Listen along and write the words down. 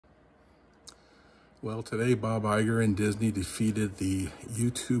Well, today Bob Iger and Disney defeated the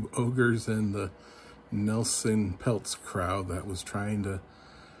YouTube Ogres and the Nelson Peltz crowd that was trying to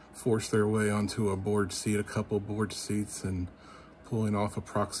force their way onto a couple board seats, and pulling off a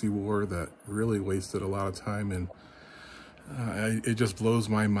proxy war that really wasted a lot of time. And it just blows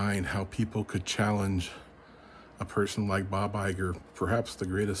my mind how people could challenge a person like Bob Iger, perhaps the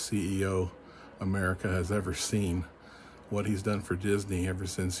greatest CEO America has ever seen, what he's done for Disney ever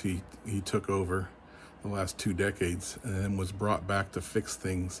since he took over the last 2 decades and then was brought back to fix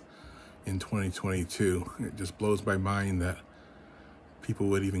things in 2022. It just blows my mind that people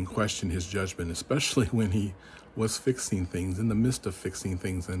would even question his judgment, especially when he was fixing things, in the midst of fixing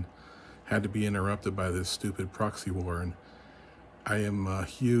things, and had to be interrupted by this stupid proxy war. And I am a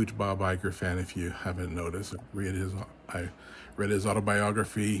huge Bob Iger fan, if you haven't noticed. I read his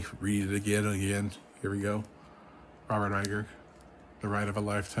autobiography, read it again and again. Here we go. Robert Iger, The Ride of a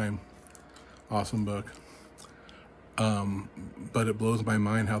Lifetime. Awesome book. But it blows my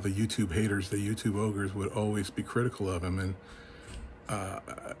mind how the YouTube haters, the YouTube ogres, would always be critical of him. And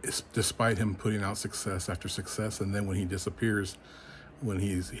despite him putting out success after success, and then when he disappears, when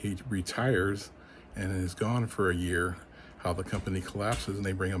he retires and is gone for a year, how the company collapses and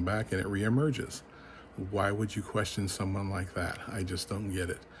they bring him back and it reemerges. Why would you question someone like that? I just don't get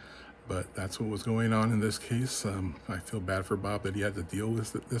it. But that's what was going on in this case. I feel bad for Bob that he had to deal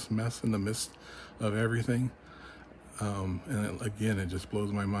with this mess in the midst of everything. And again, it just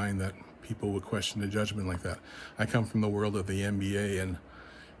blows my mind that people would question a judgment like that. I come from the world of the NBA, and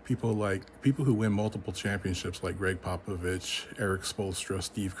people who win multiple championships like Greg Popovich, Eric Spoelstra,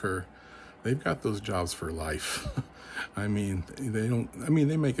 Steve Kerr, they've got those jobs for life. I mean,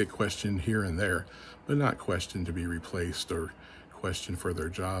 they make a question here and there, but not question to be replaced or question for their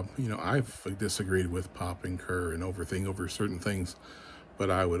job. You know, I've disagreed with Pop and Kerr and over certain things, but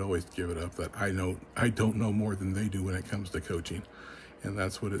I would always give it up that I don't know more than they do when it comes to coaching. And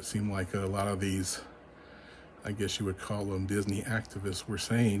that's what it seemed like a lot of these, I guess you would call them Disney activists, were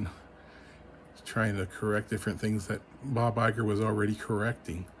saying, trying to correct different things that Bob Iger was already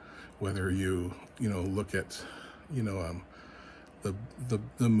correcting. Whether you look at, the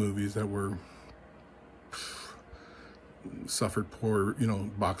movies that were suffered poor,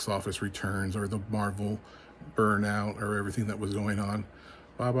 box office returns, or the Marvel burnout, or everything that was going on.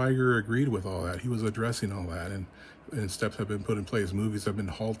 Bob Iger agreed with all that. He was addressing all that, and steps have been put in place. Movies have been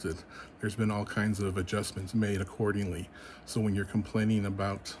halted. There's been all kinds of adjustments made accordingly. So when you're complaining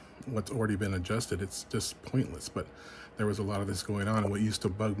about what's already been adjusted, it's just pointless. But there was a lot of this going on, and what used to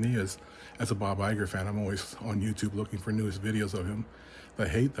bug me is, as a Bob Iger fan, I'm always on YouTube looking for newest videos of him, the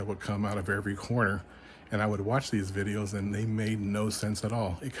hate that would come out of every corner. And I would watch these videos and they made no sense at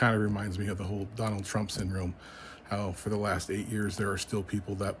all. It kind of reminds me of the whole Donald Trump syndrome, how for the last 8 years there are still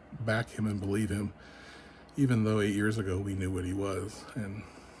people that back him and believe him, even though 8 years ago we knew what he was. And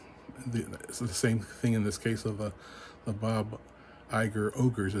it's the same thing in this case of the Bob Iger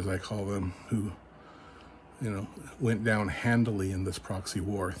ogres, as I call them, who went down handily in this proxy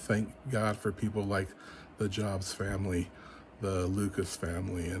war. Thank God for people like the Jobs family, the Lucas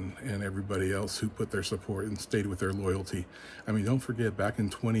family, and everybody else who put their support and stayed with their loyalty. I mean, don't forget, back in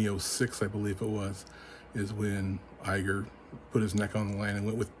 2006, I believe it was, is when Iger put his neck on the line and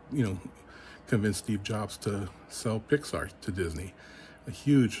went with, convinced Steve Jobs to sell Pixar to Disney. A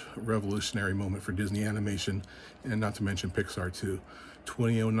huge revolutionary moment for Disney animation, and not to mention Pixar too.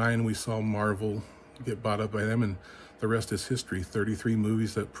 2009, we saw Marvel get bought up by them, and the rest is history. 33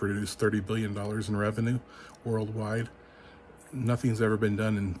 movies that produced $30 billion in revenue worldwide. Nothing's ever been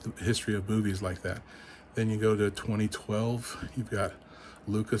done in the history of movies like that. Then you go to 2012, you've got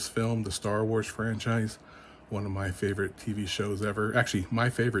Lucasfilm, the Star Wars franchise, one of my favorite TV shows ever. Actually, my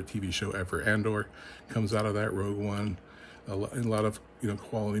favorite TV show ever. Andor comes out of that. Rogue One, a lot of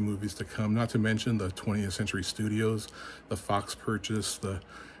quality movies to come. Not to mention the 20th Century Studios, the Fox purchase,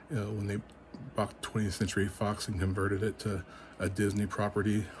 when they bought 20th Century Fox and converted it to a Disney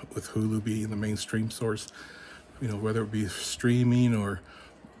property, with Hulu being the mainstream source. Whether it be streaming or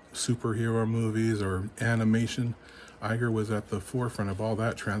superhero movies or animation, Iger was at the forefront of all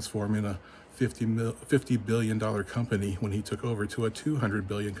that, transforming a $50 billion company when he took over to a $200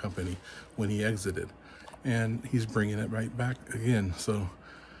 billion company when he exited. And he's bringing it right back again. So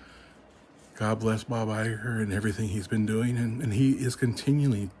God bless Bob Iger and everything he's been doing. And he is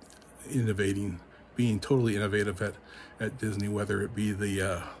continually innovating, being totally innovative at Disney, whether it be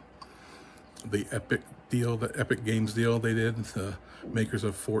the Epic deal, the Epic Games deal they did, the makers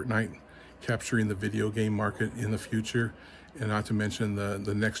of Fortnite, capturing the video game market in the future, and not to mention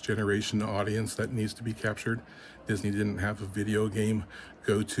the next generation audience that needs to be captured. Disney didn't have a video game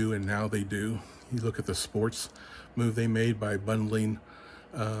go-to, and now they do. You look at the sports move they made by bundling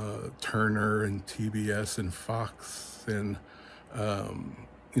Turner and TBS and Fox, and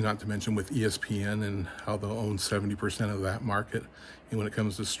not to mention with ESPN and how they'll own 70% of that market. And when it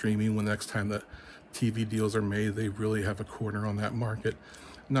comes to streaming, when the next time that TV deals are made, they really have a corner on that market.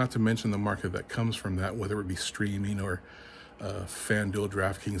 Not to mention the market that comes from that, whether it be streaming or FanDuel,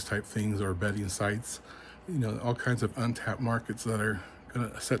 DraftKings type things, or betting sites. All kinds of untapped markets that are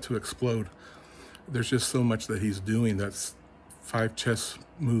set to explode. There's just so much that he's doing that's 5 chess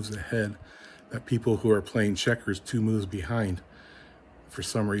moves ahead, that people who are playing checkers 2 moves behind for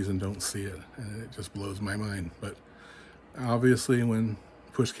some reason don't see it, and it just blows my mind. But obviously when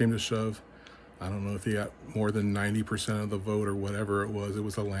push came to shove, I don't know if he got more than 90% of the vote or whatever it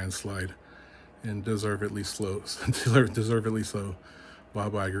was a landslide, and deservedly so.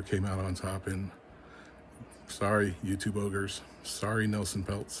 Bob Iger came out on top, and sorry, YouTube Ogres. Sorry, Nelson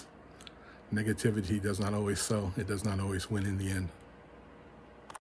Peltz. Negativity does not always sell. It does not always win in the end.